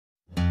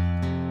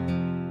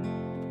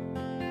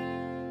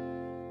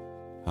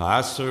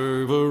I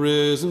serve a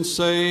risen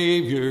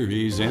Savior,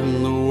 He's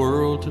in the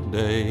world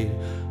today.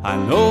 I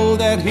know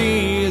that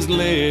He is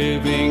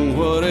living,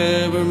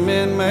 whatever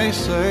men may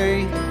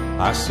say.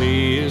 I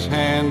see His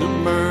hand of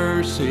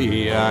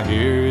mercy, I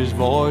hear His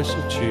voice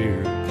of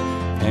cheer.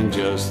 And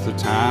just the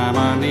time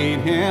I need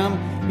Him,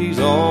 He's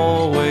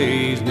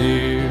always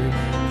near.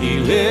 He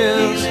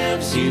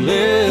lives, He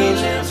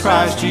lives,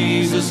 Christ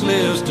Jesus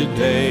lives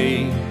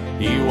today.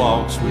 He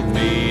walks with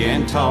me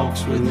and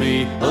talks with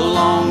me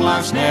along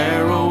life's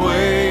narrow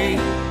way.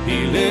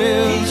 He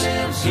lives,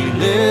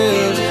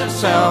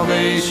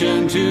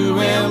 salvation to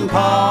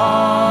impart.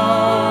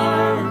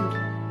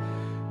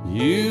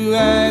 You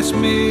ask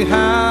me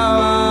how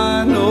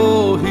I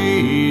know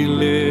He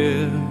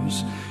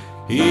lives.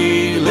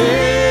 He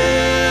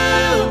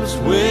lives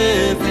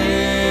within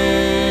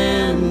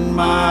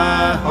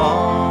my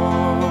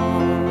heart.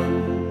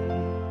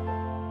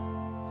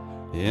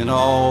 In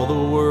all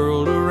the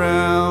world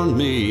around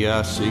me,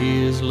 I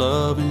see His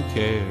love and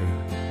care.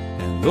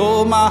 And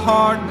though my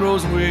heart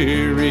grows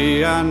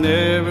weary, I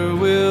never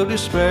will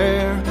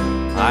despair.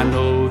 I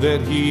know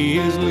that He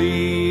is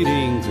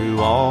leading through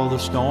all the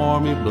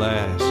stormy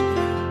blasts.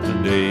 The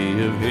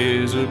day of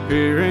His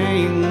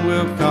appearing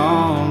will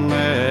come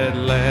at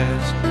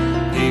last.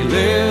 He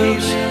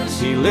lives,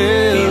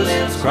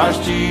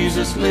 Christ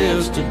Jesus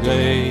lives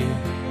today.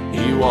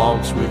 He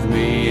walks with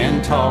me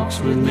and talks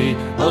with me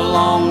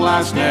along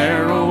life's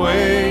narrow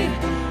way.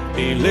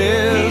 He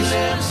lives,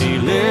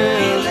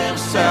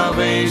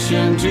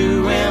 salvation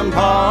to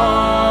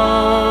impart.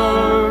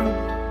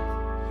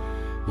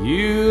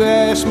 You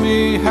ask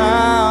me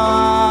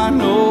how I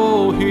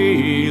know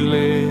He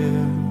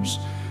lives.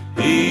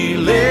 He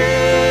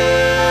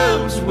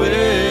lives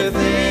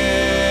within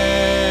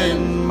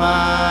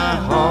my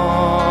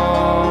heart.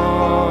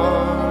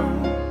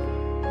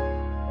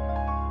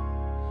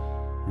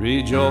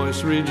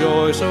 Rejoice,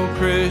 rejoice, O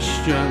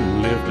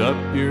Christian, lift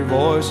up your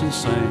voice and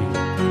sing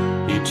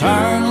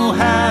eternal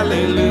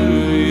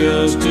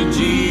hallelujahs to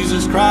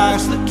Jesus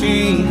Christ the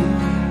King,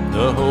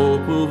 the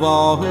hope of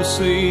all who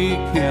seek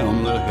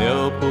Him, the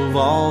help of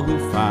all who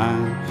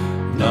find.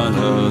 None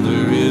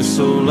other is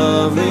so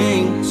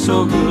loving,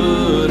 so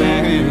good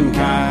and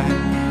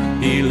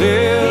kind. He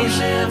lives,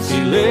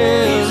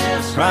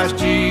 Christ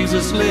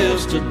Jesus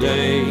lives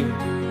today.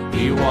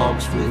 He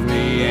walks with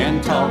me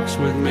and talks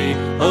with me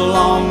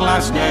along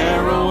life's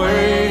narrow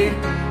way.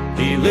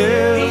 He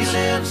lives,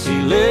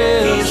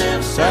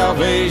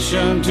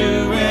 salvation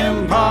to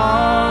impart.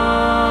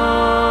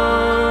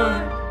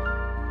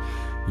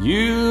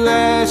 You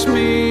ask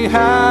me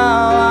how